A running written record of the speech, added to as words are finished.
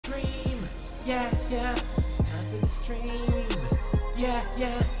Yeah, it's time for the stream. Yeah,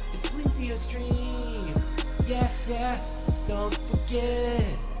 it's Plesio stream. Yeah, don't forget.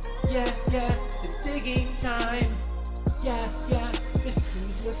 Yeah, it's digging time. Yeah, it's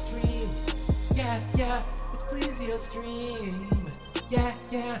Plesio stream. Yeah, it's Plesio stream. Yeah,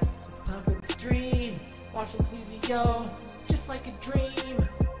 it's time for the stream. Watching Plesio, just like a dream.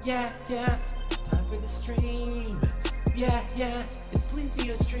 Yeah, it's time for the stream. Yeah, it's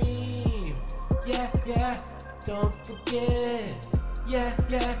Plesio stream. Yeah, don't forget.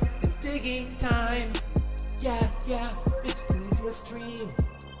 Yeah, it's digging time. Yeah, it's Plesio stream.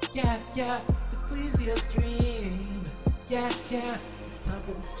 Yeah, it's Plesio stream. Yeah, it's time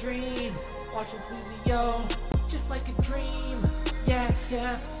for the stream. Watching Plesio, just like a dream. Yeah,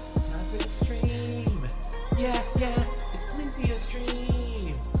 it's time for the stream. Yeah, it's Plesio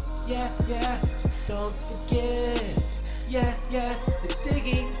stream. Yeah, don't forget. Yeah, it's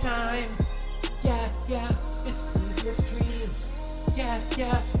digging time. Yeah, it's Plesio stream. Yeah,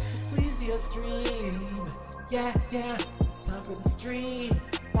 it's Plesio stream. Yeah, it's time for the stream.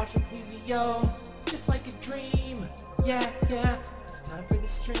 Watching Plesio, just like a dream. Yeah, it's time for the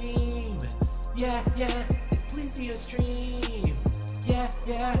stream. Yeah, it's Plesio stream.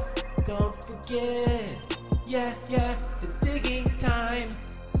 Yeah, don't forget. Yeah, it's digging time.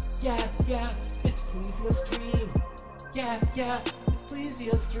 Yeah, it's Plesio stream. Yeah, it's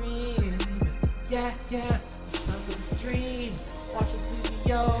Plesio stream. Yeah, it's time for the stream. Watching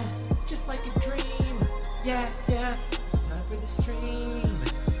Plesio, just like a dream. Yeah, it's time for the stream.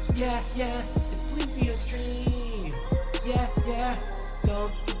 Yeah, it's Plesio stream. Yeah,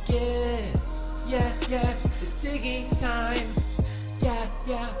 don't forget. Yeah, it's digging time. Yeah,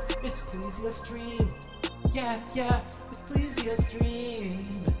 it's Plesio stream. Yeah, it's Plesio stream.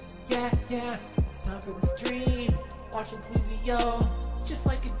 Yeah, it's time for the stream. Watching Plesio, just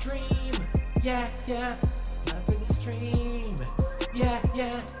like a dream. Yeah, it's time for the stream. Yeah,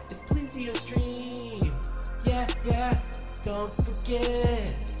 it's Plesio stream. Yeah, don't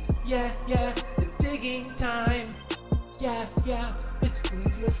forget. Yeah, it's digging time. Yeah, it's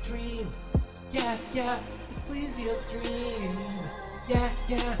Plesio stream. Yeah, it's Plesio stream. Yeah,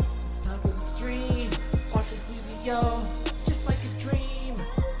 it's time for the stream. Watching Plesio, just like a dream.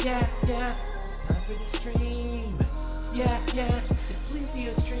 Yeah, it's time for the stream. Yeah, it's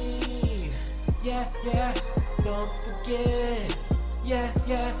Plesio stream. Yeah, don't forget. Yeah,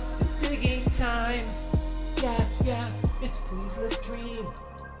 it's digging time. Yeah, it's Plesio stream.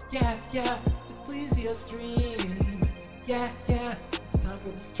 Yeah, it's Plesio stream. Yeah, it's time for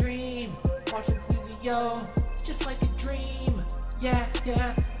the stream. Watching Plesio, just like a dream. Yeah,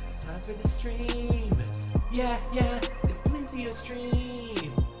 it's time for the stream. Yeah, it's Plesio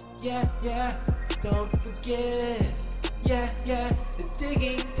stream. Yeah, don't forget. Yeah, it's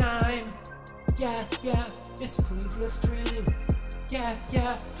digging time. Yeah, it's Plesio stream. Yeah,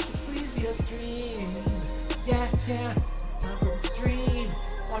 it's Plesio stream. Yeah, it's time for the stream.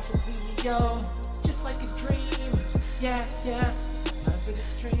 Watching Plesio, just like a dream. Yeah, it's time for the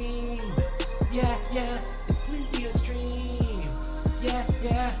stream. Yeah, it's Plesio stream.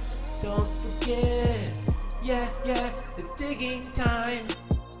 Yeah, don't forget. Yeah, it's digging time.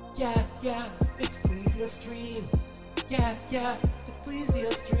 Yeah, it's Plesio stream. Yeah, it's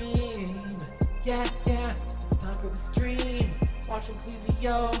Plesio stream. Yeah, it's time for the stream. Watching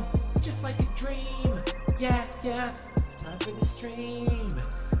Plesio, just like a dream. Yeah, it's time for the stream.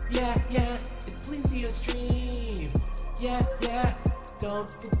 Yeah, it's Plesio stream. Yeah, don't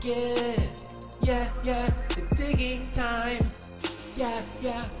forget. Yeah, it's digging time. Yeah,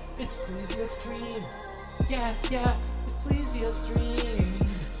 it's Plesio stream. Yeah, it's Plesio stream.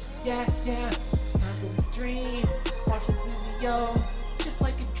 Yeah, it's time for the stream. Watching Plesio, just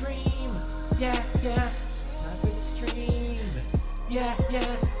like a dream. Yeah, it's time for the stream. Yeah,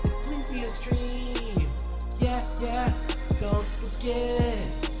 it's Plesio stream. Yeah, don't forget.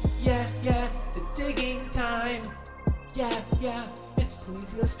 Yeah, it's digging time. Yeah, it's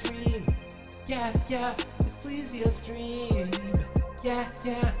Plesio stream. Yeah, it's Plesio stream. Yeah,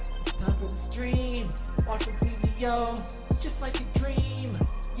 it's time for the stream. Watching Plesio, just like a dream.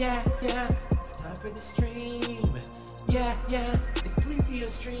 Yeah, it's time for the stream. Yeah, it's Plesio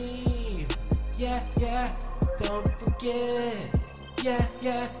stream. Yeah, don't forget.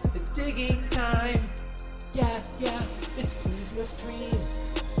 Yeah, it's digging time. Yeah, it's Plesio stream.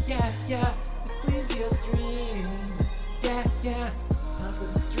 Yeah, it's Plesio stream. Yeah, it's time for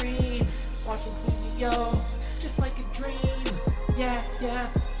the stream. Watching Plesio, just like a dream. Yeah,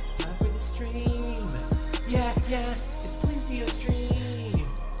 it's time for the stream. Yeah, it's Plesio stream.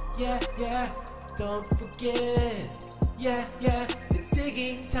 Yeah, don't forget. Yeah, it's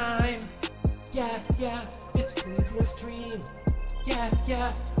digging time. Yeah, yeah, it's Plesio Stream. Yeah,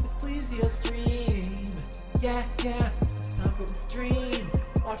 yeah, it's Plesio Stream. Yeah, yeah, it's time for the stream.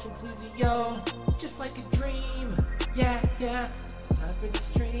 Watching Plesio, it's just like a dream. Yeah, yeah, it's time for the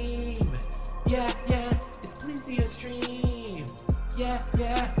stream. Yeah, yeah, it's Plesio Stream. Yeah,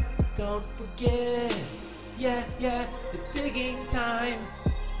 yeah, don't forget. Yeah, yeah, it's digging time.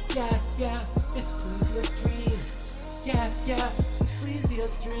 Yeah, yeah, it's Plesio Stream. Yeah, yeah, it's Plesio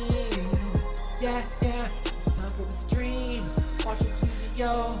Stream. Yeah, yeah, it's time for the stream. Watching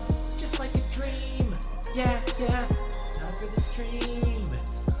Plesio, it's just like a dream. Yeah, yeah, it's time for the stream.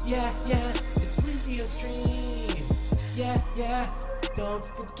 Yeah, yeah, it's Plesio Stream. Yeah, yeah, don't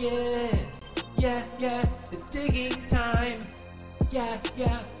forget. Yeah, yeah, it's digging time. Yeah,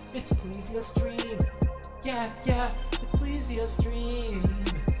 yeah, it's Plesio Stream. Yeah, yeah, it's Plesio Stream.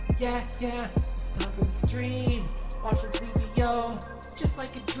 Yeah, yeah, it's time for the stream. Watching Plesio, it's just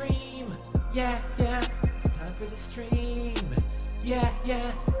like a dream. Yeah, yeah, it's time for the stream. Yeah,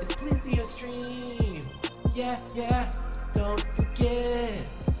 yeah, it's Plesio Stream. Yeah, yeah, don't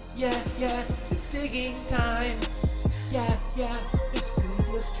forget. Yeah, yeah, it's digging time. Yeah, yeah, it's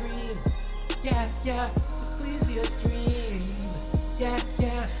Plesio Stream. Yeah, yeah, it's Plesio Stream. Yeah,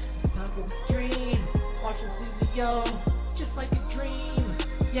 yeah, it's time for the stream. Watching Plesio, it's just like a dream.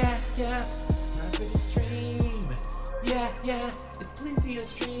 Yeah, yeah, it's time for the stream. Yeah, yeah, it's Plesio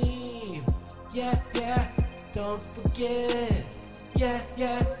Stream. Yeah, yeah, don't forget. Yeah,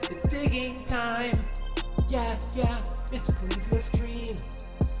 yeah, it's digging time. Yeah, yeah, it's Plesio Stream.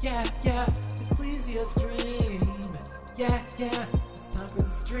 Yeah, yeah, it's Plesio Stream. Yeah, yeah, it's time for the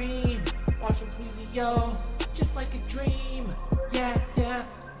stream. Watching Plesio, it's just like a dream. Yeah, yeah,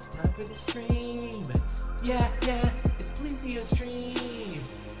 it's time for the stream. Yeah, yeah, it's Plesio Stream.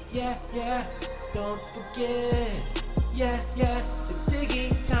 Yeah, yeah, don't forget. Yeah, yeah, it's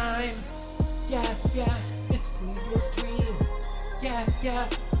digging time. Yeah, yeah, it's Plesio Stream. Yeah, yeah,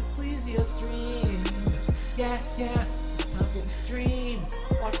 it's Plesio Stream. Yeah, yeah, it's time for the stream.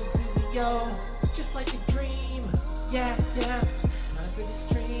 Watching Plesio, it's just like a dream. Yeah, yeah, it's time for the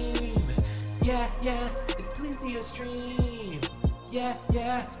stream. Yeah, yeah, it's Plesio Stream. Yeah,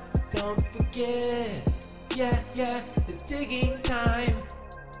 yeah, don't forget. Yeah, yeah, it's digging time.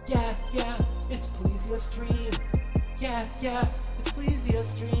 Yeah, yeah, it's Plesio Stream. Yeah, yeah, it's Plesio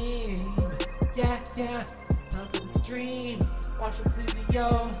Stream. Yeah, yeah, it's time for the stream. Watching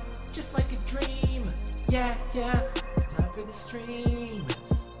Plesio, it's just like a dream. Yeah, yeah, it's time for the stream.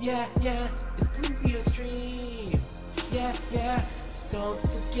 Yeah, yeah, it's Plesio Stream. Yeah, yeah, don't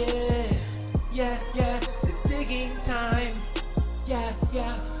forget. Yeah, yeah, it's digging time. Yeah,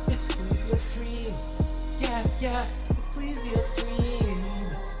 yeah, it's Plesio Stream. Yeah, yeah, it's Plesio Stream.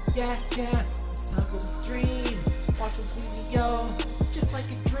 Yeah, yeah, it's time for the stream. Watching Plesio, it's just like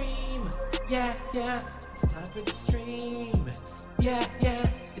a dream. Yeah, yeah, it's time for the stream. Yeah, yeah,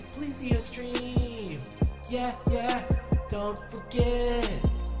 it's Plesio Stream. Yeah, yeah, don't forget.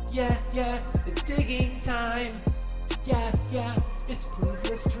 Yeah, yeah, it's digging time. Yeah, yeah, it's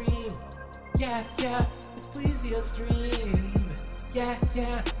Plesio Stream. Yeah, yeah, it's Plesio Stream. Yeah,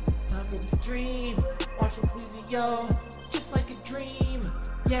 yeah, it's time for the stream. Watching Plesio, it's just like a dream.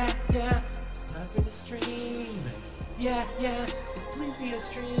 Yeah, yeah, it's time for the stream. Yeah, yeah, it's Plesio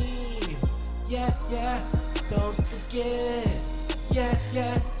Stream. Yeah, yeah, don't forget. Yeah,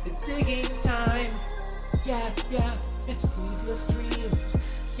 yeah, it's digging time. Yeah, yeah, it's Plesio Stream.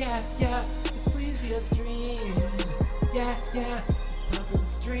 Yeah, yeah, it's Plesio Stream. Yeah, yeah, it's time for the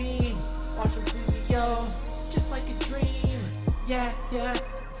stream. Watching Plesio, it's just like a dream. Yeah, yeah,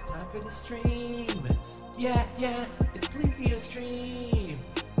 it's time for the stream. Yeah, yeah, it's Plesio Stream.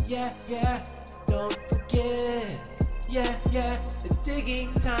 Yeah, yeah, don't forget. Yeah, yeah, it's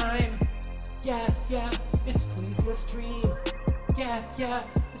digging time. Yeah, yeah, it's Plesio Stream. Yeah, yeah,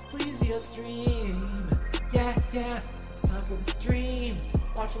 it's Plesio Stream. Yeah, yeah, it's time for the stream.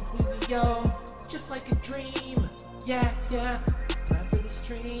 Watching Plesio, it's just like a dream. Yeah, yeah, it's time for the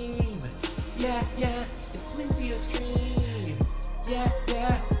stream. Yeah, yeah, it's Plesio Stream. Yeah,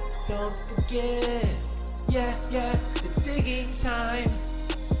 yeah, don't forget. Yeah, yeah, it's digging time.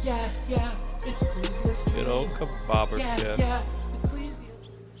 Yeah, yeah, it's Plesio Stream. Good old kebabber Yeah, shit. yeah, it's Plesio.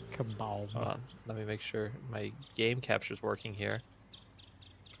 Hold on, let me make sure my game capture's working here.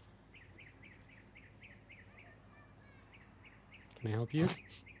 Can I help you?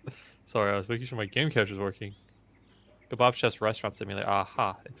 Sorry, I was making sure my game capture's working. Kebab Chef's Restaurant Simulator.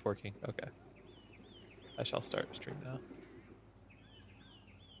 Aha, it's working. Okay. I shall start stream now.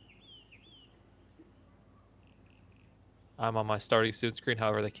 I'm on my starting soon screen,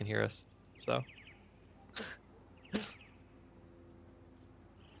 however they can hear us. So.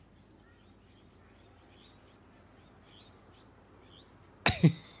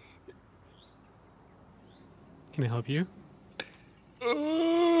 Can I help you?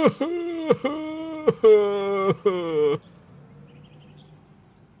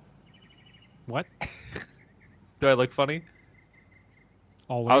 What? Do I look funny?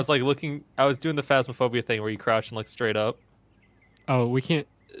 Always. I was like looking. I was doing the phasmophobia thing where you crouch and look straight up. Oh, we can't.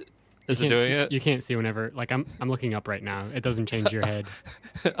 Is it doing it? You can't see whenever. Like I'm looking up right now. It doesn't change your head.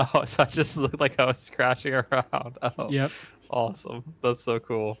 Oh, so I just looked like I was crashing around. Oh, Yep. awesome. That's so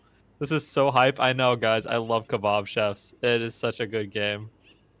cool. This is so hype. I know, guys. I love Kebab Chefs. It is such a good game.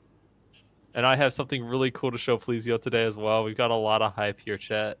 And I have something really cool to show Plesio today as well. We've got a lot of hype here,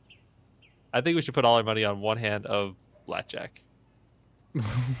 chat. I think we should put all our money on one hand of blackjack.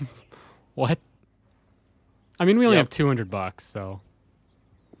 What? I mean, we only Yep. have $200, so.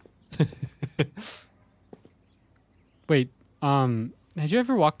 Wait. Had you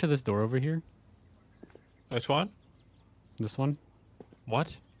ever walked to this door over here? Which one? This one?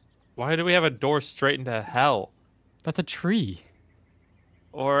 What? Why do we have a door straight into hell? That's a tree.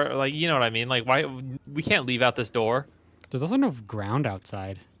 Or, like, you know what I mean? Like, why? We can't leave out this door. There's also no ground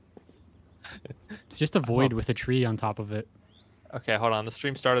outside. It's just a void with a tree on top of it. Okay, hold on. The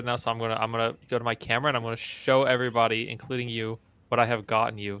stream started now, so I'm gonna go to my camera and I'm gonna show everybody, including you, what I have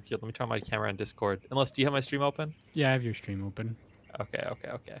gotten you. Here, let me turn my camera on Discord. Unless, do you have my stream open? Yeah, I have your stream open. Okay.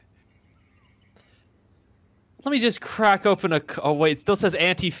 Let me just crack open a. Oh wait, it still says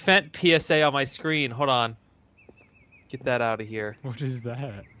anti-fent PSA on my screen. Hold on. Get that out of here. What is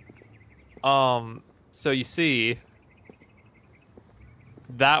that? So you see,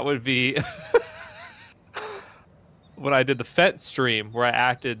 that would be when I did the Fent stream where I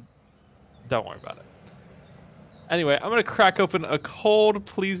acted. Don't worry about it. Anyway, I'm gonna crack open a cold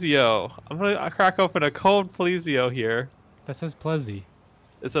Plesio. I'm gonna crack open a cold Plesio here. That says Plezzy.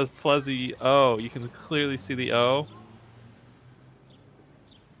 It says Plezzy O. You can clearly see the O.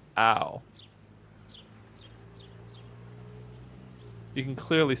 Ow. You can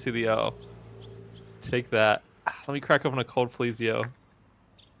clearly see the O. Take that. Let me crack open a cold Plesio.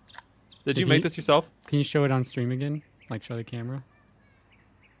 Did you make this yourself? Can you show it on stream again? Like, show the camera?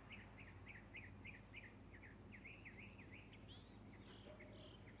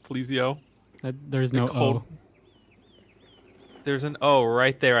 Plesio. There's no O. There's an O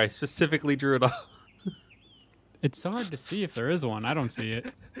right there. I specifically drew it up. It's so hard to see if there is one. I don't see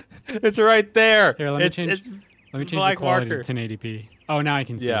it. It's right there. Here, let me It's change the black quality marker. to 1080p. Oh, now I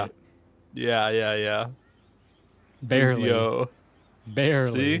can see it. Yeah. Barely. Plesio.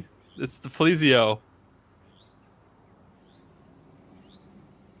 Barely. See? It's the Plesio.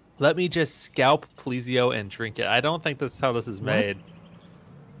 Let me just scalp Plesio and drink it. I don't think that's how this is made.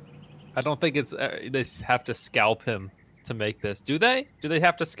 I don't think it's they have to scalp him to make this. Do they? Do they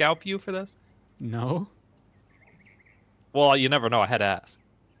have to scalp you for this? No. Well, you never know. I had to ask.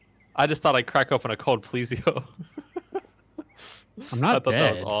 I just thought I'd crack open a cold Plesio. I'm not I thought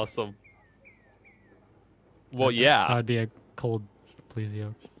that was dead. awesome. Well, yeah. That'd be a cold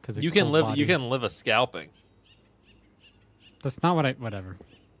Plesio. You can live. You can live a scalping. That's not what I. Whatever.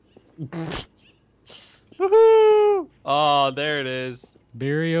 Woohoo! Oh, there it is.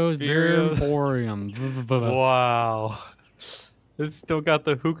 Birrio's Beer Birrio's. Emporium. Wow. It's still got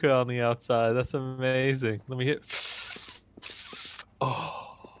the hookah on the outside. That's amazing. Let me hit. Oh.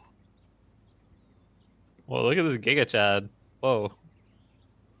 Well, look at this Giga Chad. Whoa.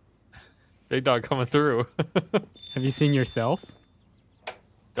 Big dog coming through. Have you seen yourself?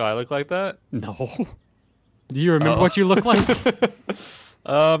 Do I look like that? No. Do you remember what you look like?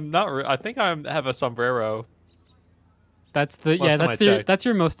 Not. I think I have a sombrero. That's the Last time I checked. that's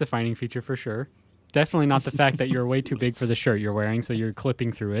your most defining feature for sure. Definitely not the fact that you're way too big for the shirt you're wearing, so you're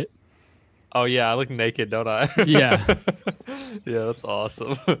clipping through it. Oh yeah, I look naked, don't I? Yeah. Yeah, that's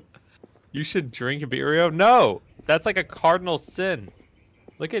awesome. You should drink Birrio. No, that's like a cardinal sin.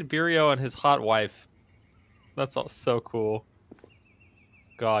 Look at Birrio and his hot wife. That's all so cool.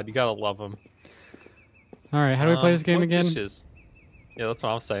 God, you gotta love him. All right, how do we play this game what again? Dishes? Yeah, that's what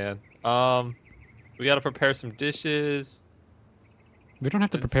I'm saying. We gotta prepare some dishes. We don't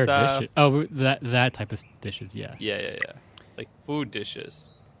have to and prepare stuff. dishes. Oh, that type of dishes, yes. Yeah. Like food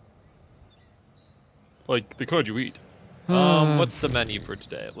dishes. Like the kind you eat. What's the menu for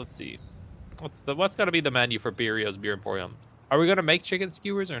today? Let's see. What's gonna be the menu for Birrio's Beer Emporium? Are we gonna make chicken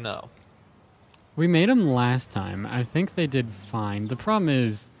skewers or no? We made them last time. I think they did fine. The problem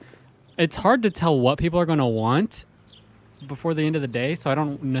is, it's hard to tell what people are gonna want before the end of the day, so I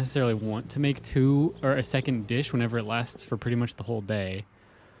don't necessarily want to make a second dish whenever it lasts for pretty much the whole day.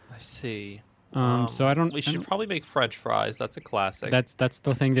 I see. So I don't. We should probably make French fries. That's a classic. That's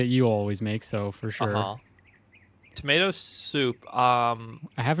the thing that you always make, so for sure. Tomato soup. I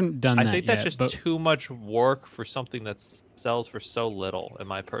haven't done that I think yet, that's just but too much work for something that sells for so little, in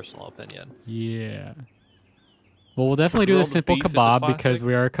my personal opinion. yeah. Well, we'll definitely do the Grilled simple beef is a kebab because classic.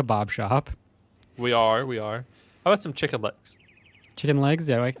 we are a kebab shop. We are. How about some chicken legs? Chicken legs?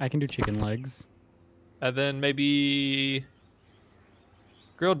 Yeah, I can do chicken legs. And then maybe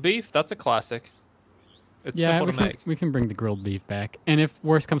grilled beef. That's a classic. It's Yeah, simple to make. we can bring the grilled beef back. And if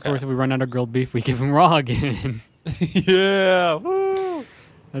worse comes to Okay. worse, if we run out of grilled beef, we give them raw again. Yeah. Woo.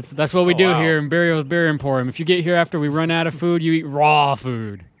 That's what we Oh, do wow. here in Barrio's Beer Emporium. If you get here after we run out of food, you eat raw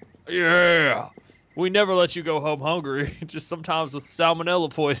food. Yeah. We never let you go home hungry. Just sometimes with salmonella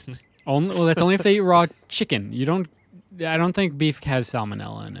poisoning. Well, that's only if they eat raw chicken. I don't think beef has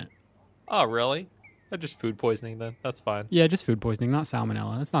salmonella in it. Oh, really? Just food poisoning then. That's fine. Yeah, just food poisoning, not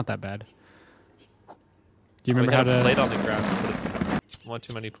salmonella. It's not that bad. Do you We remember how had a plate to? on the ground, but it's one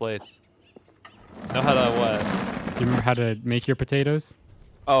too many plates. Know how to what? Do you remember how to make your potatoes?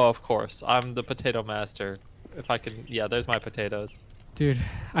 Oh, of course. I'm the potato master. If I can, yeah, there's my potatoes. Dude,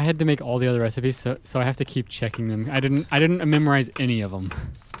 I had to make all the other recipes, so I have to keep checking them. I didn't memorize any of them.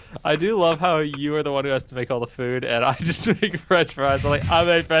 I do love how you are the one who has to make all the food, and I just make French fries. I'm like, I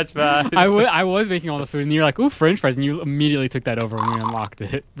made French fries. I was making all the food, and you're like, ooh, French fries, and you immediately took that over when we unlocked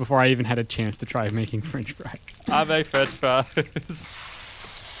it before I even had a chance to try making French fries. I make French fries.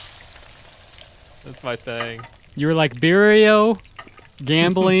 That's my thing. You were like, Birrio,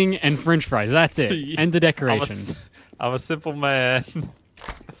 gambling, and French fries. That's it. And the decorations. I'm a simple man.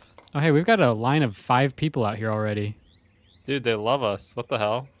 Oh, hey, we've got a line of 5 people out here already. Dude, they love us. What the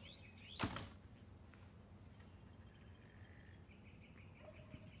hell?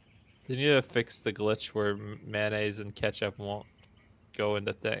 They need to fix the glitch where mayonnaise and ketchup won't go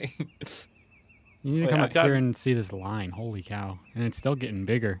into thing. You need to Wait, come I've out got- here and see this line. Holy cow. And it's still getting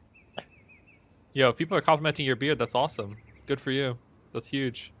bigger. Yo, people are complimenting your beard. That's awesome. Good for you. That's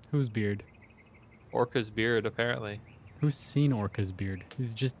huge. Whose beard? Orca's beard, apparently. Who's seen Orca's beard?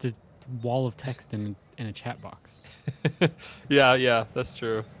 He's just a wall of text in a chat box. Yeah, that's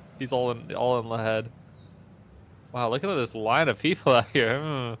true. He's all in the head. Wow, look at all this line of people out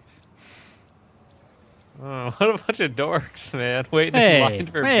here. Oh, what a bunch of dorks, man. Waiting in line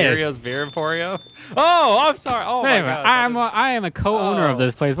for hey. Virio's Beer Emporio. Oh, I'm sorry. Oh, Hey, my God. I am a co-owner of Oh.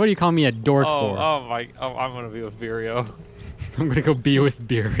 this place. What do you call me a dork Oh, for? I'm going to be with Virio. I'm going to go be with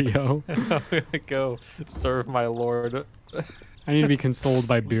Birrio. I'm going to go serve my lord. I need to be consoled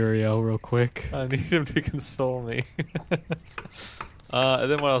by Birrio real quick. I need him to console me.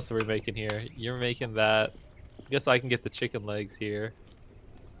 And then what else are we making here? You're making that. I guess I can get the chicken legs here.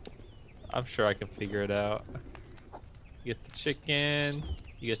 I'm sure I can figure it out. You get the chicken.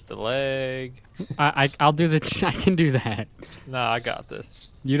 You get the leg. I'll do the. I can do that. Nah, I got this.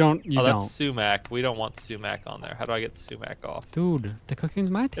 You don't. You Oh, don't. that's sumac. We don't want sumac on there. How do I get sumac off? Dude, the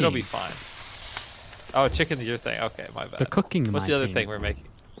cooking's my team. It'll be fine. Oh, chicken's your thing. Okay, my bad. The cooking. What's my the other team. thing we're making?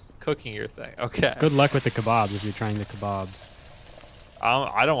 Cooking your thing. Okay. Good luck with the kebabs if you're trying the kebabs.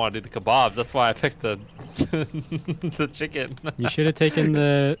 I don't want to do the kebabs. That's why I picked the the chicken. You should have taken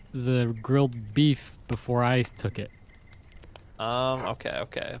the grilled beef before I took it.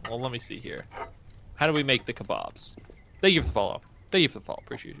 Okay. Well, let me see here. How do we make the kebabs? Thank you for the follow.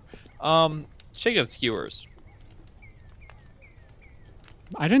 Appreciate you. Chicken skewers.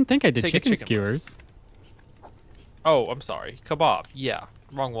 I didn't think I did Take a chicken chicken breast. skewers. Oh, I'm sorry. Kebab. Yeah,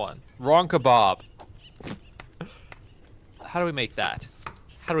 wrong one. Wrong kebab. How do we make that?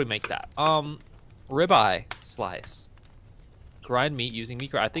 Ribeye slice. Grind meat using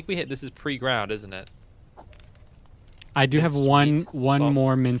meat grinder. I think this is pre-ground, isn't it? I do have Minced one meat, one salt.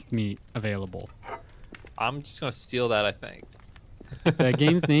 more minced meat available. I'm just gonna steal that. I think. The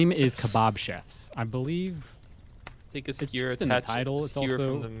game's name is Kebab Chefs. I believe. Take a skewer, just in the attach title, a it's skewer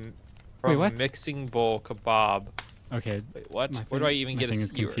also- from what? mixing bowl kebab. Okay. Wait, what? my Where do thing- I even my get a thing is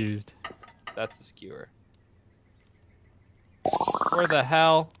skewer? confused. That's a skewer. Where the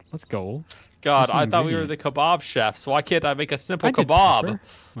hell? Let's go. God, That's an I thought we were the ingredient. kebab chefs. Why can't I make a simple I did kebab? pepper.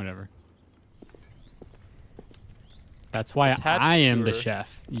 Whatever. That's why Attached I am the skewer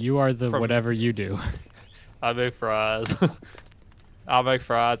chef. You are the from- whatever you do. I make fries. I'll make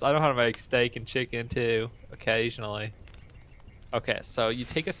fries. I know how to make steak and chicken too, occasionally. Okay, so you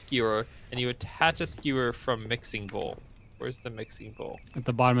take a skewer and you attach a skewer from mixing bowl. Where's the mixing bowl? At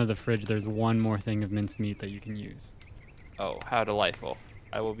the bottom of the fridge, there's one more thing of minced meat that you can use. Oh, how delightful.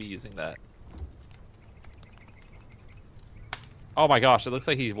 I will be using that. Oh my gosh, it looks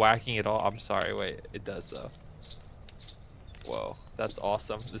like he's whacking it all. I'm sorry, wait, it does though. Whoa, that's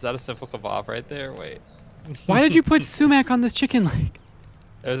awesome. Is that a simple kebab right there? Wait. Why did you put sumac on this chicken leg?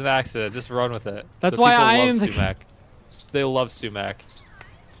 It was an accident. Just run with it. That's The why people I love am the- sumac. They love sumac.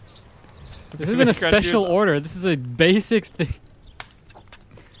 This isn't a Crunch special yours- order. This is a basic thing.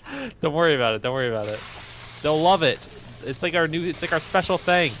 Don't worry about it. Don't worry about it. They'll love it. It's like our new. It's like our special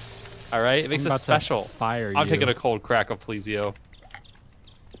thing. All right. It makes I'm us about to special. Fire I'm you. taking a cold crack of Plesio.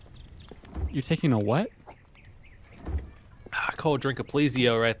 You're taking a what? A cold drink of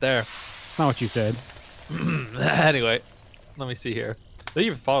Plesio right there. That's not what you said. Anyway, let me see here. They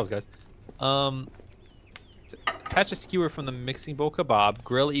even follows, guys. Attach a skewer from the mixing bowl kebab.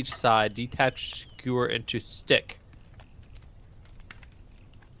 Grill each side. Detach skewer into stick.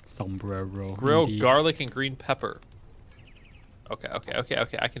 Sombrero. Grill indeed. garlic and green pepper. Okay.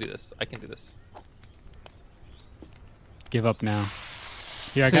 I can do this. I can do this. Give up now.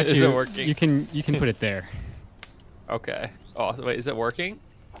 Here, I got you. Is it working? You can put it there. Okay. Oh, wait, is it working?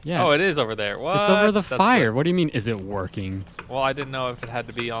 Yeah. Oh, it is over there. What? It's over the That's fire. it. What do you mean? Is it working? Well, I didn't know if it had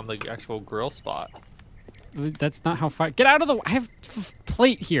to be on the actual grill spot. That's not how fire. Get out of the. I have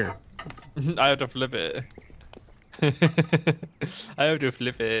plate here. I have to flip it. I have to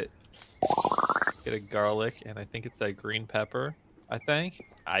flip it. Get a garlic, and I think it's a green pepper. I think.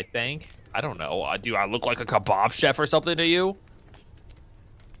 I don't know. Do I look like a kebab chef or something to you?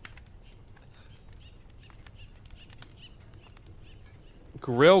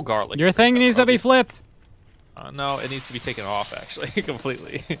 Grill garlic. Your thing needs to be flipped. No, it needs to be taken off actually,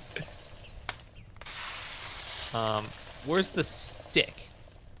 completely. Where's the stick?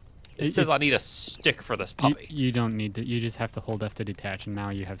 It says I need a stick for this puppy. You don't need to. You just have to hold F to detach, and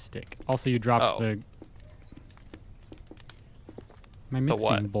now you have stick. Also, you dropped Oh. the. My The mixing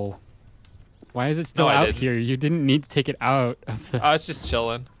what? bowl. Why is it still I out didn't. here? You didn't need to take it out of the. Oh, it's just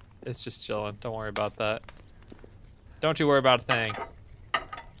chilling. It's just chilling. Don't worry about that. Don't you worry about a thing.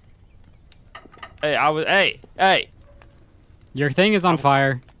 Hey, hey! Your thing is on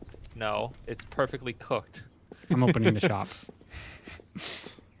fire. No, it's perfectly cooked. I'm opening the shop.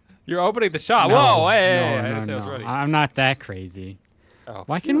 You're opening the shop. No, Whoa, hey, no, I no, didn't say I was no. ready. I'm not that crazy. Oh,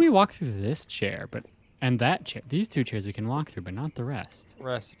 Why can we walk through this chair, and that chair? These two chairs we can walk through, but not the rest.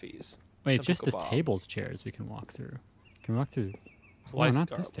 recipes? Wait, it's Simple just this kebab. table's chairs we can walk through. Can we walk through? Slice no, not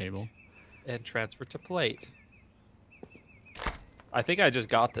garlic. this table. And transfer to plate. I think I just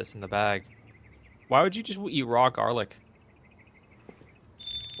got this in the bag. Why would you just eat raw garlic?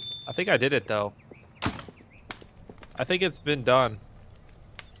 I think I did it though. I think it's been done.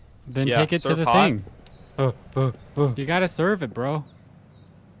 Then Yeah, take it to serve the hot. thing. You gotta serve it, bro.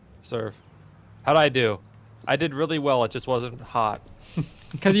 Serve. How'd I do? I did really well. It just wasn't hot.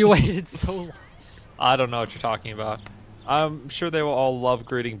 Because you waited so long. I don't know what you're talking about. I'm sure they will all love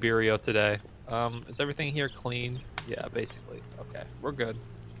greeting Birrio today. Is everything here cleaned? Yeah, basically. Okay, we're good.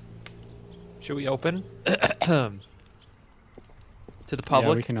 Should we open? To the public?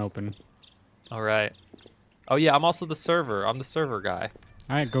 Yeah, we can open. All right. Oh, yeah, I'm also the server. I'm the server guy.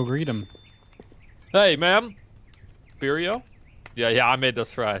 All right, go greet him. Hey, ma'am. Birrio? Yeah, I made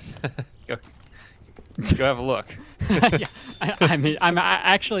those fries. Go have a look. Yeah,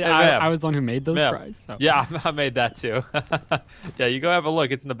 actually, Hey, ma'am. I was the one who made those Ma'am. fries. So. Yeah, I made that too. Yeah, you go have a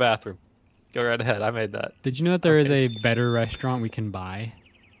look. It's in the bathroom. Go right ahead. I made that. Did you know that there is a better restaurant we can buy?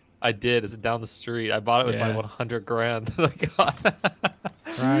 I did. It's down the street. I bought it with my Yeah. 100 grand that I got.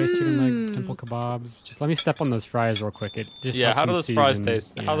 Fries, chicken legs, simple kebabs. Just let me step on those fries real quick. It just Yeah, helps how do them those fries season-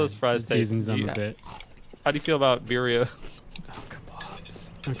 taste? How those fries it taste? Seasons them Yeah. a bit. How do you feel about Birria? Oh, kebabs.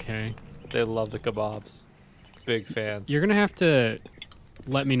 Okay. They love the kebabs. Big fans. You're gonna have to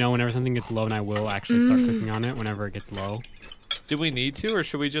let me know whenever something gets low, and I will actually start cooking on it whenever it gets low. Do we need to, or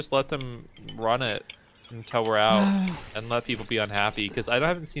should we just let them run it until we're out and let people be unhappy? Because I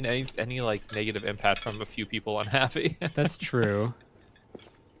haven't seen any like negative impact from a few people unhappy. That's true.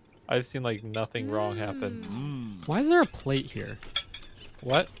 I've seen like nothing wrong happen. Why is there a plate here?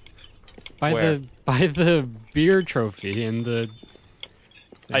 What? By Where? the beer trophy and the.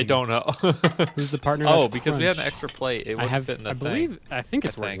 I thing. don't know. Who's the partner? Oh, that's because we had an Crunch? extra plate. It I wouldn't have. fit in the I believe. I think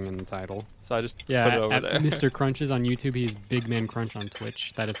it's I think. working in the title. So I just put it Yeah, over at there. Mr. Crunch is on YouTube. He's BigManCrunch on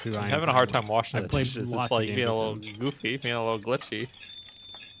Twitch. That is who I am. I'm having a hard time washing I've the played dishes. lots It's of like games being a with little him. goofy, being a little glitchy.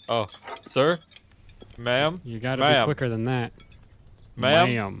 Oh, sir? Ma'am? You gotta Ma'am. be quicker than that.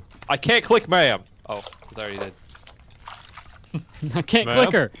 Ma'am? I can't click ma'am. Oh, because I already did. I can't Ma'am?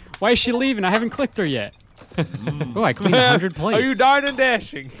 click her. Why is she leaving? I haven't clicked her yet. Oh, I cleaned 100 plates. Are you dying and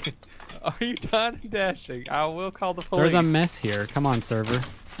dashing? Are you dying and dashing? I will call the police. There's a mess here. Come on, server.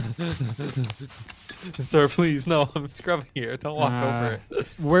 Sir, please, no, I'm scrubbing here. Don't walk over it.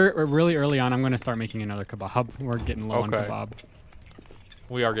 We're really early on. I'm gonna start making another kebab. We're getting low on Okay. kebab.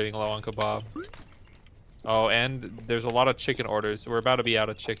 We are getting low on kebab. Oh, and there's a lot of chicken orders. We're about to be out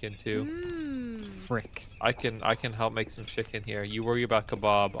of chicken too. Frick. I can help make some chicken here. You worry about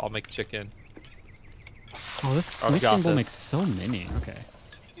kebab. I'll make chicken. Oh, this I've got mixing bowl this. makes so many. Okay.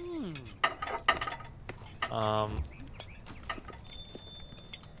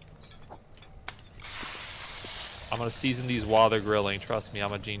 I'm gonna season these while they're grilling. Trust me,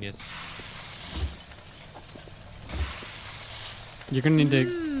 I'm a genius. You're gonna need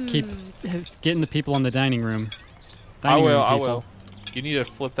to keep getting the people in the dining room. I Dining room will. I people. will. You need to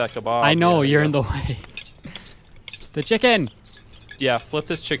flip that kebab. I know, Yeah, you're yeah. in the way. The chicken! Yeah, flip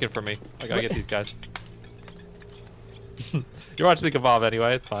this chicken for me. I gotta get these guys. You're watching the kebab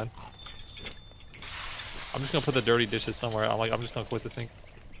anyway. It's fine. I'm just gonna put the dirty dishes somewhere. I'm just gonna quit the sink.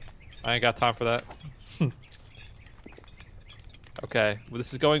 I ain't got time for that. Okay, well,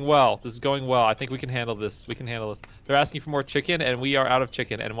 this is going well. This is going well. I think we can handle this. We can handle this. They're asking for more chicken, and we are out of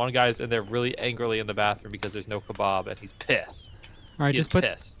chicken. And one guy's in there really angrily in the bathroom because there's no kebab, and he's pissed. All right, He is just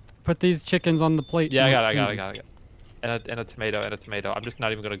pissed. put these chickens on the plate. Yeah, and I we'll got see. it. And a tomato, and a tomato. I'm just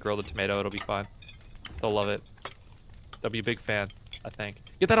not even gonna grill the tomato. It'll be fine. They'll love it. They'll be a big fan, I think.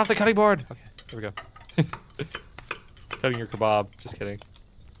 Get that off the cutting board. Okay, here we go. Cutting your kebab. Just kidding.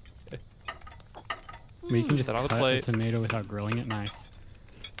 Okay. We can just Set on the cut plate. the tomato without grilling it. Nice.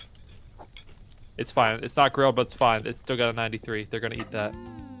 It's fine. It's not grilled, but it's fine. It's still got a 93. They're gonna eat that.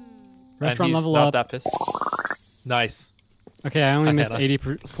 Restaurant and he's level not up. that pissed. Nice. Okay, I only missed Hannah.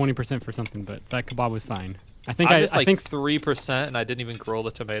 20% for something, but that kebab was fine. I think I I missed like think 3%, and I didn't even grill the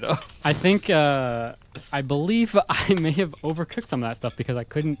tomato. I believe I may have overcooked some of that stuff because I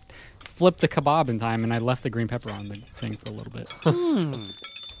couldn't flip the kebab in time, and I left the green pepper on the thing for a little bit.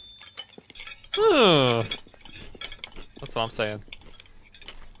 That's what I'm saying.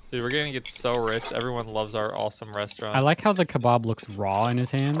 Dude, we're gonna get so rich. Everyone loves our awesome restaurant. I like how the kebab looks raw in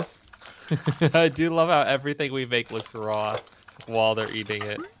his hands. I do love how everything we make looks raw while they're eating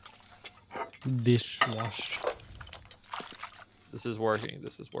it. Dishwash. This is working.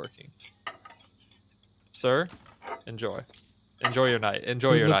 This is working. Sir, enjoy. Enjoy your night.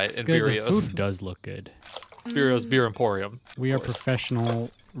 Enjoy your night in The Birrio's. food does look good. Birrio's Beer Emporium. We of are course. professional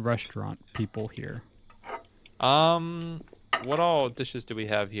restaurant people here. What all dishes do we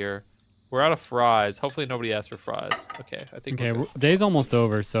have here? We're out of fries. Hopefully nobody asked for fries. Okay, I think Okay, we're good. day's almost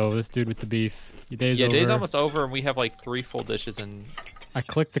over, so this dude with the beef. Your day's Yeah, over. day's almost over, and we have like 3 full dishes. And I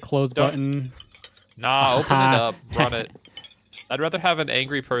clicked the close Don't- button. nah, open it up, run it. I'd rather have an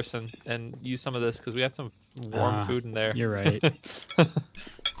angry person and use some of this because we have some warm Ah, food in there. You're right.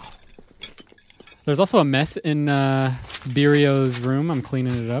 There's also a mess in Birrio's room. I'm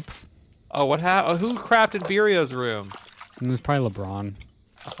cleaning it up. Oh, what happened? Who crapped in Birrio's room? And there's probably LeBron.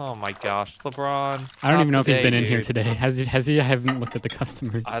 Oh my gosh, LeBron. I don't not even know if he's today, been in here dude. today. Has he? I haven't looked at the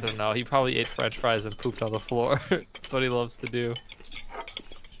customers. I don't know. He probably ate French fries and pooped on the floor. That's what he loves to do.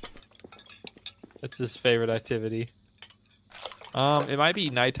 It's his favorite activity. It might be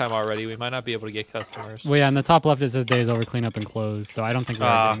nighttime already. We might not be able to get customers. Well, yeah, in the top left it says days over, clean up and close. So I don't think we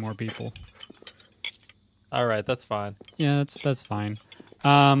are getting more people. All right, that's fine. Yeah, that's fine.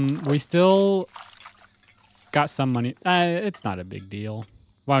 We still got some money. It's not a big deal.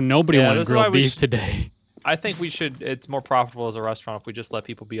 Wow, nobody Yeah, wanted this is why grilled we beef should- today. I think we should. It's more profitable as a restaurant if we just let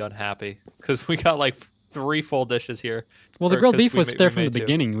people be unhappy because we got like 3 full dishes here. Well, the Or grilled 'cause beef we was ma- there we from the made two.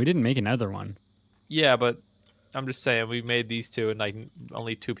 beginning. We didn't make another one. Yeah, but I'm just saying we made these 2 and like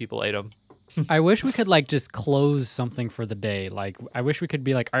only 2 people ate them. I wish we could like just close something for the day. Like I wish we could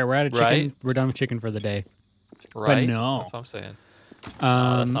be like, all right, we're out of chicken. Right? We're done with chicken for the day. Right? no. That's what I'm saying.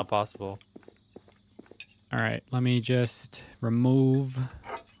 No, that's Um, not possible. All right, let me just remove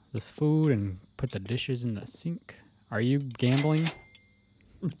this food and put the dishes in the sink. Are you gambling?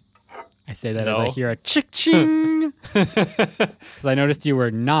 I say that as I No. hear a chick-ching. Because I noticed you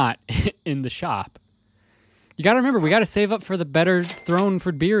were not in the shop. You got to remember, we got to save up for the better throne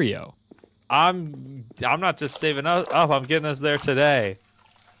for Birrio. I'm not just saving up. I'm getting us there today.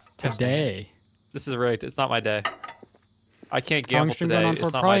 Today. This is right. It's not my day. I can't How long gamble stream today. going on It's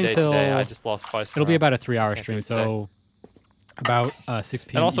for? not my Probably day until- today. I just lost twice. It'll be about a 3-hour Can't do stream, it today. so about 6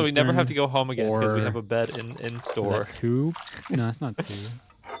 p.m. And also, we never have to Eastern. go home again because we or- have a bed in Is store, that 2? No, that's not 2.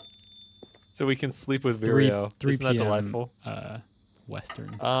 so we can sleep with 3 Vireo. 3 Isn't that p.m. delightful?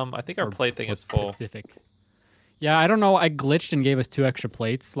 Western. I think our or- plate thing or is full. Pacific. Yeah, I don't know. I glitched and gave us 2 extra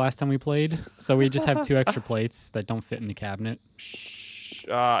plates last time we played, so we just have 2 extra plates that don't fit in the cabinet.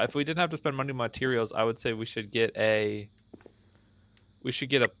 If we didn't have to spend money on materials, I would say we should get a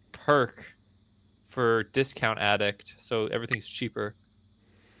perk for Discount Addict, so everything's cheaper.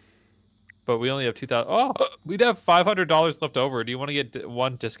 But we only have 2,000. Oh, we'd have $500 left over. Do you want to get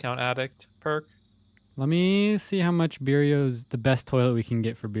 1 Discount Addict perk? Let me see how much Birio's the best toilet we can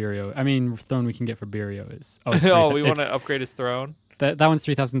get for Birio. I mean, throne we can get for Birio is. Oh, it's Oh, we want to upgrade his throne. that one's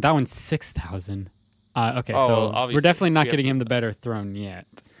 3,000. That one's 6,000. Okay, Oh, so well, we're obviously, definitely not we getting have him the better throne yet.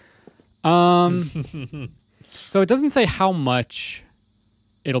 So it doesn't say how much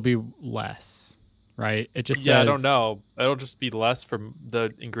it'll be less, right? It just Yeah, says, I don't know. It'll just be less from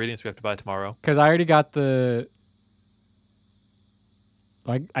the ingredients we have to buy tomorrow. because I already got the.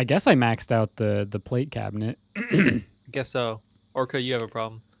 I guess I maxed out the plate cabinet. Guess so. Orca, you have a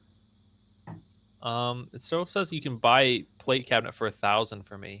problem. It still says you can buy plate cabinet for 1,000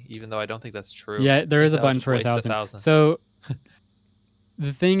 for me, even though I don't think that's true. Yeah, there is a That'll button just for waste 1,000. So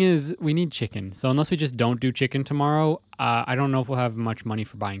the thing is, we need chicken. So unless we just don't do chicken tomorrow, I don't know if we'll have much money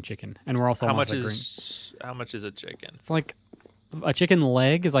for buying chicken. And we're also how almost much like is how much is a chicken? it's like a chicken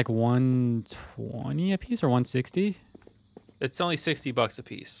leg is like 120 a piece or 160. It's only $60 a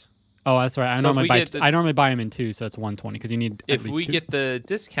piece. Oh, that's right. So if we get the- I normally buy them in two, so it's 120 because you need. at If least we two. get the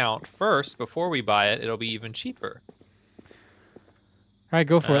discount first before we buy it, it'll be even cheaper. All right,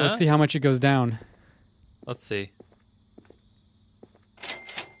 go for it. Let's see how much it goes down. Let's see.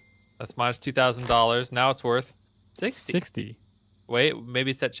 That's minus $2,000. Now it's worth 60. 60. Wait,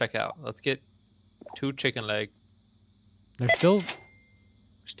 maybe it's at checkout. Let's get 2 chicken leg. They're still.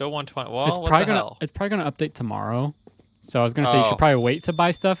 Still 120. It's Well, what probably the gonna. hell? It's probably gonna update tomorrow. So I was gonna say you Oh. should probably wait to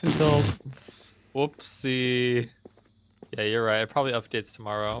buy stuff until. Whoopsie. Yeah, you're right. It probably updates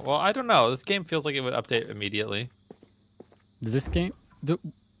tomorrow. Well, I don't know. This game feels like it would update immediately. This game.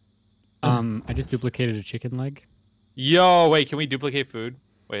 I just duplicated a chicken leg. Yo, wait, can we duplicate food?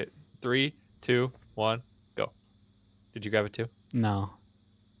 Wait, 3, 2, 1, go. Did you grab it too? No.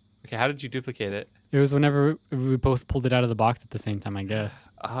 Okay, how did you duplicate it? It was whenever we both pulled it out of the box at the same time, I guess.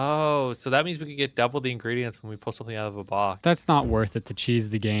 Oh, so that means we could get double the ingredients when we pull something out of a box. That's not worth it to cheese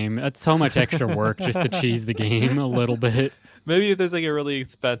the game. That's so much extra work just to cheese the game a little bit. Maybe if there's like a really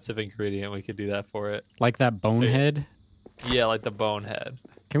expensive ingredient, we could do that for it. Like that bonehead. Yeah, like the bonehead.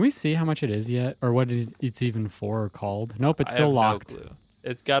 Can we see how much it is yet? Or what it's even for or called? Nope, it's I still have locked. No clue.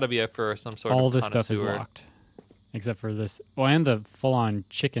 It's got to be for some sort All of this stuff is connoisseur. locked. Except for this. Oh, and the full-on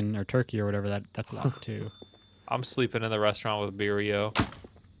chicken or turkey or whatever, that's locked too. I'm sleeping in the restaurant with Birio.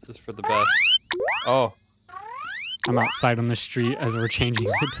 This is for the best. Oh. I'm outside on the street as we're changing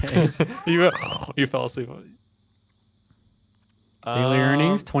the day. you fell asleep. Daily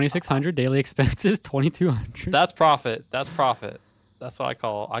earnings, 2,600. Daily expenses, 2,200. That's profit. That's profit. That's what I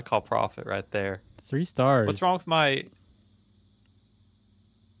call profit right there. 3 stars. What's wrong with my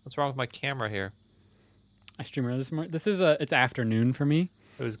camera here? I stream early this morning. This is it's afternoon for me.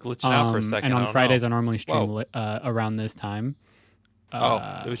 It was glitching out for a second. And I on don't Fridays know. I normally stream Whoa. around this time.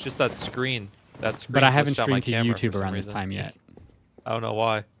 It was just that screen. That screen. But I haven't glitched out my streamed to camera for YouTube some around this reason. time yet. I don't know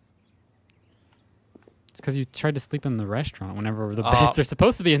why. It's because you tried to sleep in the restaurant whenever the beds are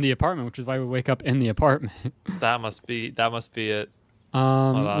supposed to be in the apartment, which is why we wake up in the apartment. That must be it.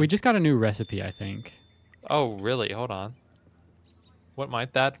 We just got a new recipe, I think. Oh, really? Hold on. What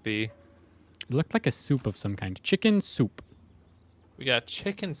might that be? It looked like a soup of some kind. Chicken soup. We got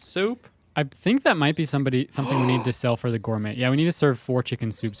chicken soup. I think that might be something we need to sell for the gourmet. Yeah, we need to serve 4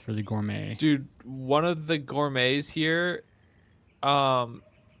 chicken soups for the gourmet. Dude, one of the gourmets here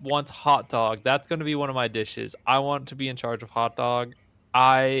wants hot dog. That's going to be one of my dishes. I want to be in charge of hot dog.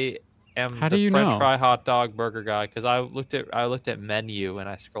 I am How do the you French know? fry hot dog burger guy because I looked at menu and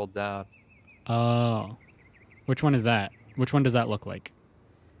I scrolled down. Oh. Which one is that? Which one does that look like?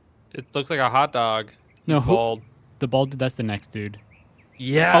 It looks like a hot dog. He's No, bald. The bald dude, that's the next dude.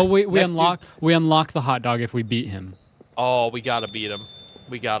 Yes. Oh, we next dude. unlock the hot dog if we beat him. Oh, we gotta beat him.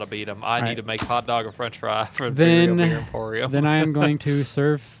 I All need right. to make hot dog and French fry for Then- Beer Emporium. Then I am going to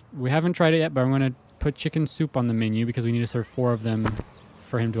serve. We haven't tried it yet, but I'm going to put chicken soup on the menu because we need to serve 4 of them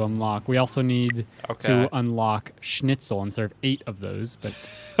for him to unlock. We also need Okay. to unlock schnitzel and serve 8 of those. But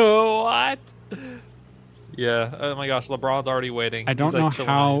What? Yeah. Oh my gosh, LeBron's already waiting. I don't He's, like, know chilling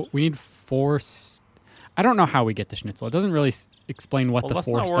how. out. We need 4. I don't know how we get the schnitzel. It doesn't really explain what Well, the let's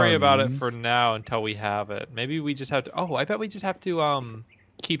 4-star not worry about it means. for now until we have it. Maybe we just have to. Oh, I bet we just have to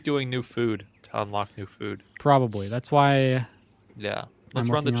keep doing new food to unlock new food. Probably. That's why Yeah. I'm Let's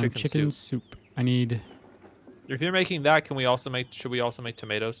run the working on chicken soup. I need. If you're making that, can we also make? Should we also make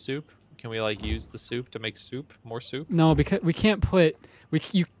tomato soup? Can we like use the soup to make soup? More soup? No, because we can't put.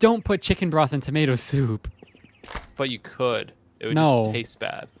 You don't put chicken broth in tomato soup. But you could. It would No. just taste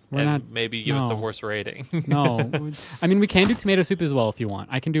bad. We're and not- maybe give us a no. worse rating. No, I mean we can do tomato soup as well if you want.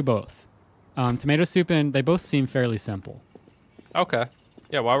 I can do both. Tomato soup and they both seem fairly simple. Okay.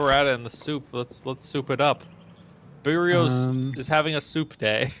 Yeah, while we're at it in the soup, let's soup it up. Burrios Um, is having a soup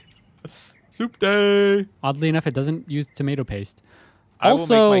day. Soup day. Oddly enough, it doesn't use tomato paste. I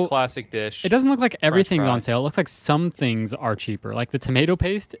Also, will make my classic dish. it doesn't look like everything's fry. on sale. It looks like some things are cheaper. Like the tomato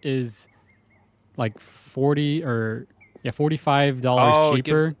paste is like $45 Oh, it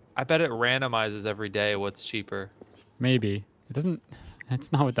cheaper. gives, I bet it randomizes every day what's cheaper. Maybe. It doesn't.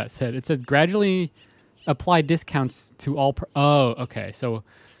 That's not what that said. It says gradually apply discounts to all. Oh, okay. So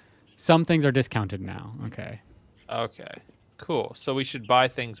some things are discounted now. Okay. Okay, cool. So we should buy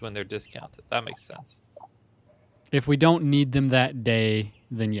things when they're discounted. That makes sense. If we don't need them that day,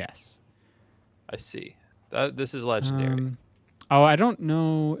 then yes. I see. This is legendary. Oh, I don't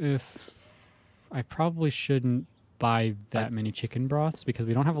know if I probably shouldn't buy that many chicken broths because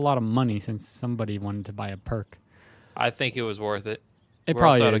we don't have a lot of money since somebody wanted to buy a perk. I think it was worth it. It We're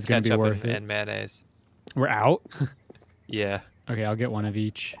also probably out of is going to be ketchup worth and it. mayonnaise. We're out? Yeah. Okay, I'll get one of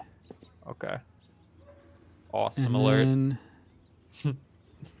each. Okay. Awesome And alert. then-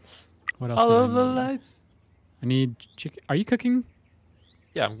 what else I do love I the need? lights. I need chicken. Are you cooking?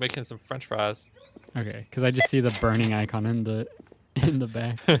 Yeah, I'm making some French fries. Okay, because I just see the burning icon in the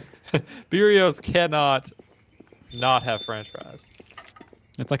back. Burritos cannot not have French fries.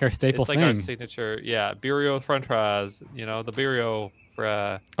 It's like our staple It's like thing. our signature. Yeah, burrito French fries. You know, the burrito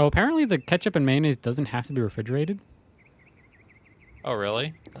for. Oh, apparently the ketchup and mayonnaise doesn't have to be refrigerated. Oh,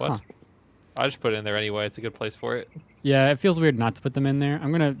 really? What? Huh. I just put it in there anyway. It's a good place for it. Yeah, it feels weird not to put them in there.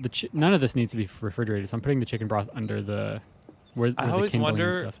 I'm gonna none of this needs to be refrigerated, so I'm putting the chicken broth under the where I the always kindling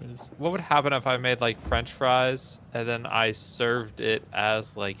wonder stuff is. what would happen if I made like French fries and then I served it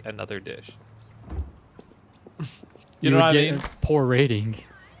as like another dish. You know would what I get mean? a poor rating.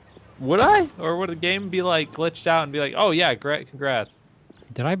 Would I? Or would the game be like glitched out and be like, "Oh yeah, great, congrats."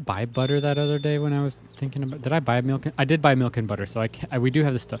 Did I buy butter that other day when I was thinking about? Did I buy milk? I did buy milk and butter, so we do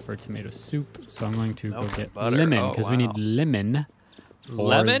have the stuff for tomato soup. So I'm going to Milk go and get butter. lemon Oh, because we need wow. lemon for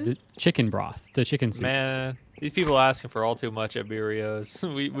Lemon? the chicken broth, the chicken soup. Man, these people are asking for all too much at Burritos.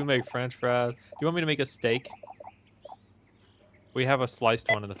 we make French fries. You want me to make a steak? We have a sliced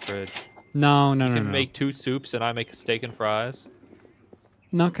one in the fridge. No, You no. can make 2 soups and I make a steak and fries.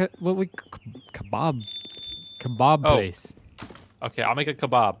 No, kebab Oh. place. Okay, I'll make a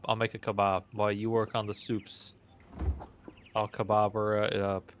kebab. I'll make a kebab while you work on the soups. I'll kebab it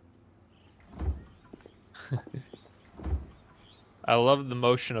up. I love the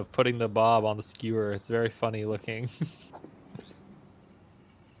motion of putting the bob on the skewer. It's very funny looking.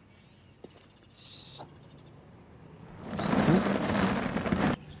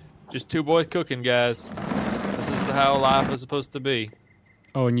 Just 2 boys cooking, guys. This is how life is supposed to be.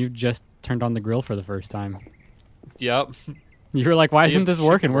 Oh, and you just turned on the grill for the first time. Yep. You were like, "Why You isn't have this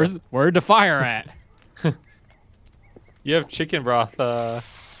working? chicken Where's the fire at?" You have chicken broth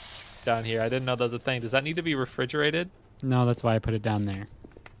down here. I didn't know that was a thing. Does that need to be refrigerated? No, that's why I put it down there.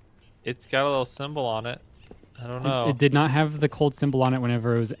 It's got a little symbol on it. I don't know. It did not have the cold symbol on it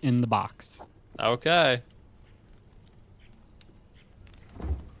whenever it was in the box. Okay.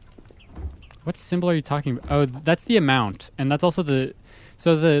 What symbol are you talking about? Oh, that's the amount, and that's also the.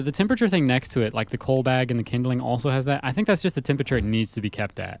 So the temperature thing next to it, like the coal bag and the kindling, also has that. I think that's just the temperature it needs to be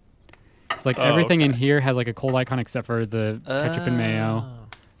kept at. It's like Oh, everything in okay. here has like a cold icon except for the ketchup and mayo,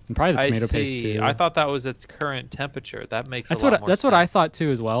 and probably the I tomato see. paste too. I thought that was its current temperature. That makes that's a lot what more that's what I sense. thought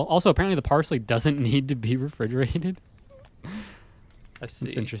too as well. Also, apparently the parsley doesn't need to be refrigerated. I see.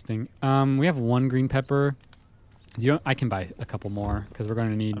 It's interesting. We have 1 green pepper. I can buy a couple more because we're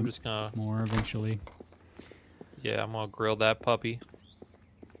going to need I'm just gonna. more eventually. Yeah, I'm gonna grill that puppy.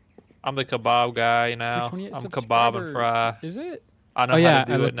 I'm the kebab guy now. 328 I'm kebab and fry. Is it? I know Oh yeah, how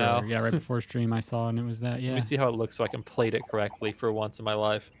to I do it looked now. earlier. Yeah, right before stream I saw and it was that. Yeah. Let me see how it looks so I can plate it correctly for once in my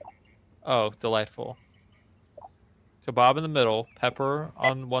life. Oh, delightful. Kebab in the middle, pepper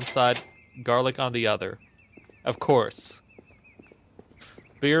on one side, garlic on the other. Of course.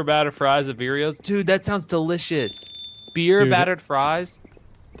 Beer battered fries at Virio's. Dude, that sounds delicious. Beer Dude, battered fries?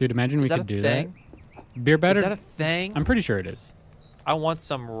 Dude, imagine we Is that could a do thing? that. Beer batter? Is that a thing? I'm pretty sure it is. I want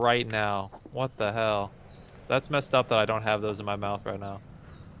some right now. What the hell? That's messed up that I don't have those in my mouth right now.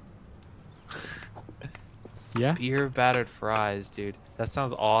 Yeah? Beer battered fries, dude. That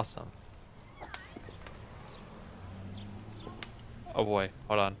sounds awesome. Oh boy,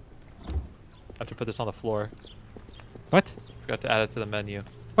 hold on. I have to put this on the floor. What? Forgot to add it to the menu.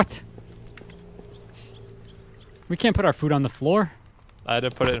 What? We can't put our food on the floor. I had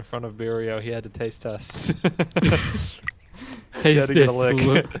to put it in front of Birio. He had to taste test. Taste to get a this,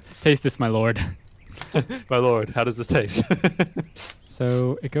 lick. taste this, my lord. My lord, how does this taste?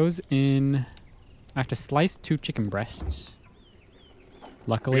 So it goes in. I have to slice 2 chicken breasts.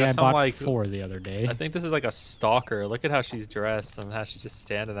 Luckily, got I some, bought like- 4 the other day. I think this is like a stalker. Look at how she's dressed and how she's just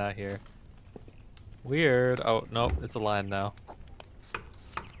standing out here. Weird. Oh, nope. It's a line now.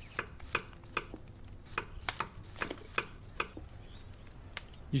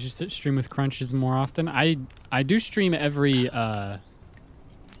 You should stream with Crunches more often. I do stream every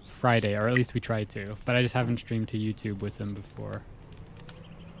Friday, or at least we try to. But I just haven't streamed to YouTube with him before.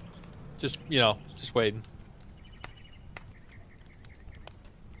 Just, you know, just waiting.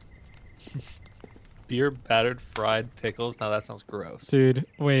 Beer battered fried pickles. Now that sounds gross. Dude,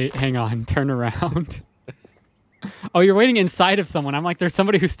 wait, hang on. Turn around. Oh, you're waiting inside of someone. I'm like, there's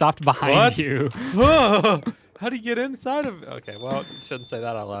somebody who stopped behind What? you. How do you get inside of? Okay, well, you shouldn't say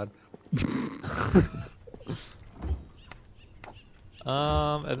that out loud.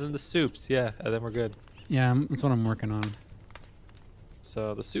 And then the soups, yeah, and then we're good. Yeah, that's what I'm working on.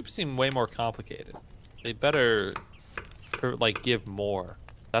 So the soups seem way more complicated. They better, like, give more.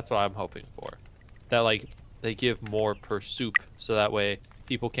 That's what I'm hoping for. That, like, they give more per soup, so that way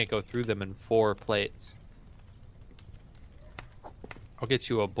people can't go through them in 4 plates. I'll get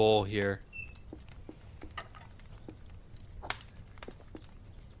you a bowl here.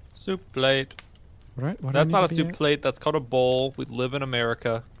 Soup plate. What do I That's need not a to be soup at? plate. That's called a bowl. We live in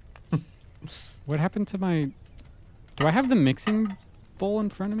America. What happened to my... Do I have the mixing bowl in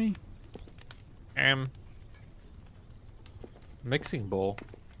front of me? Mixing bowl.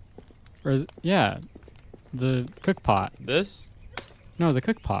 Or, yeah, the cook pot. This? No, the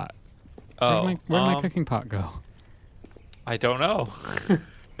cook pot. Oh, Where'd my cooking pot go? I don't know.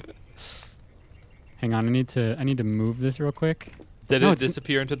 Hang on, I need to move this real quick. Did No, it it's-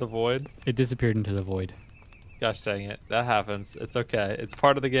 disappear into the void? It disappeared into the void. Gosh dang it. That happens. It's okay. It's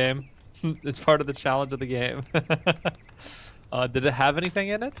part of the game. It's part of the challenge of the game. Did it have anything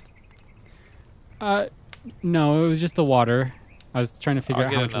in it? No, it was just the water. I was trying to figure I'll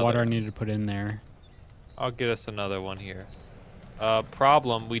out get how much water I another. needed to put in there. I'll get us another one here.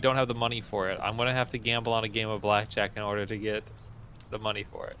 Problem, we don't have the money for it. I'm going to have to gamble on a game of blackjack in order to get the money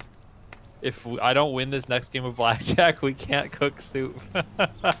for it. If I don't win this next game of blackjack, we can't cook soup.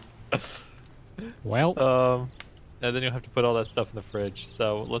 Well, And then you'll have to put all that stuff in the fridge.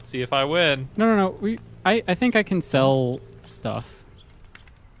 So let's see if I win. no. I think I can sell stuff.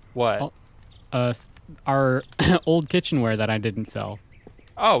 What? Our old kitchenware that I didn't sell.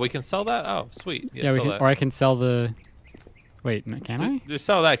 Oh, we can sell that? Oh, sweet. Yeah, Yeah, we sell can, that. or I can sell the... Wait, can I? Just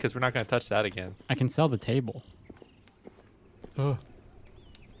sell that because we're not going to touch that again. I can sell the table.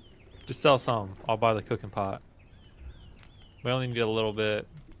 Just sell some. I'll buy the cooking pot. We only need a little bit.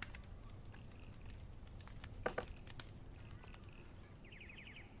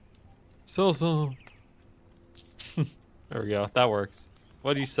 Sell some. There we go. That works.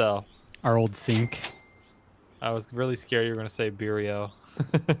 What do you sell? Our old sink. I was really scared you were going to say Birrio.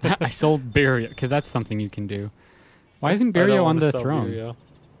 I sold Barrio, because that's something you can do. Why isn't I don't Barrio on wanna the sell throne? Birrio.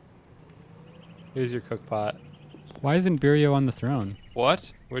 Here's your cook pot. Why isn't Barrio on the throne?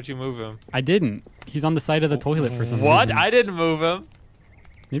 What? Where'd you move him? I didn't. He's on the side of the toilet for some What? reason. I didn't move him.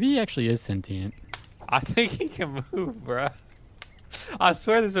 Maybe he actually is sentient. I think he can move, bruh. I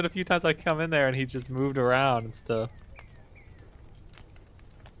swear there's been a few times I come in there and he just moved around and stuff.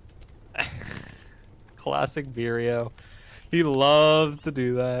 Classic Vireo. He loves to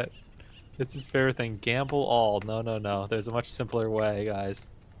do that. It's his favorite thing. Gamble all. No. There's a much simpler way,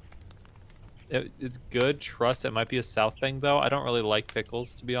 guys. It's good. Trust. It might be a South thing, though. I don't really like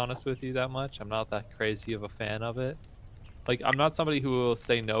pickles, to be honest with you, that much. I'm not that crazy of a fan of it. Like, I'm not somebody who will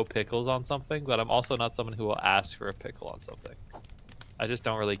say no pickles on something, but I'm also not someone who will ask for a pickle on something. I just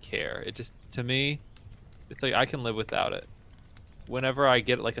don't really care. It just, to me, it's like I can live without it. Whenever I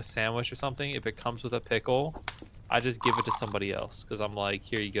get like a sandwich or something, if it comes with a pickle, I just give it to somebody else because I'm like,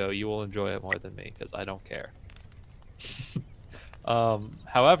 here you go. You will enjoy it more than me because I don't care.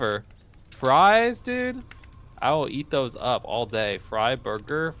 However, fries, dude, I will eat those up all day. Fried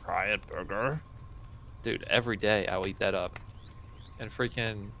burger. Dude, every day I will eat that up. And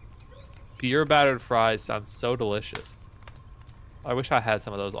freaking beer battered fries sounds so delicious. I wish I had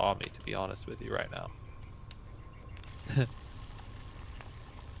some of those on me, to be honest with you right now.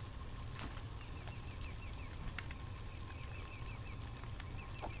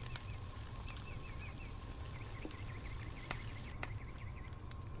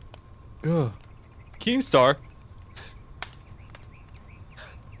 Ugh. Keemstar.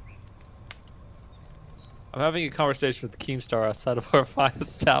 I'm having a conversation with Keemstar outside of our fine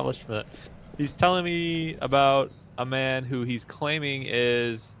establishment. He's telling me about a man who he's claiming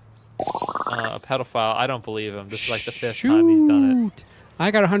is a pedophile. I don't believe him. This is like the 5th time he's done it. Shoot.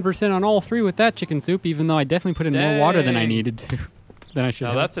 I got 100% on all 3 with that chicken soup, even though I definitely put in more water than I Dang. needed to. Than I should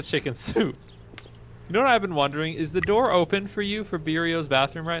Now have. that's a chicken soup. You know what I've been wondering? Is the door open for you for Birio's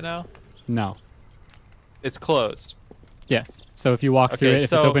bathroom right now? No. It's closed. Yes. So if you walk through Okay, it, if it's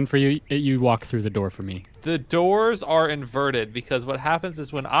so- open for you, you walk through the door for me. The doors are inverted because what happens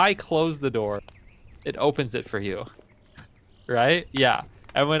is when I close the door, it opens it for you. Right? Yeah.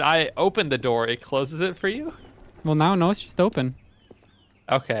 And when I open the door, it closes it for you? Well, now no, it's just open.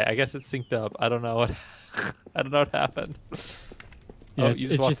 Okay, I guess it's synced up. I don't know what I don't know what happened. Yeah, Oh, it's- you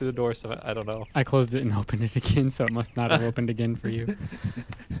it's just walked just- through the door, so I don't know. I closed it and opened it again, so it must not have opened again for you.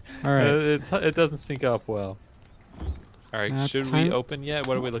 All right. It doesn't sync up well. All right, Now it's should time- we open yet?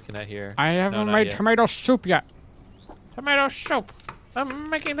 What are we looking at here? I haven't not made yet. tomato soup yet. Tomato soup. I'm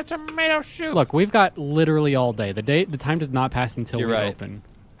making the tomato soup. Look, we've got literally all day. The time does not pass until You're we right. open.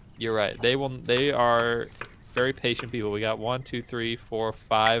 You're right. They are very patient people. We got 1, 2, 3, 4,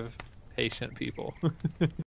 5 patient people.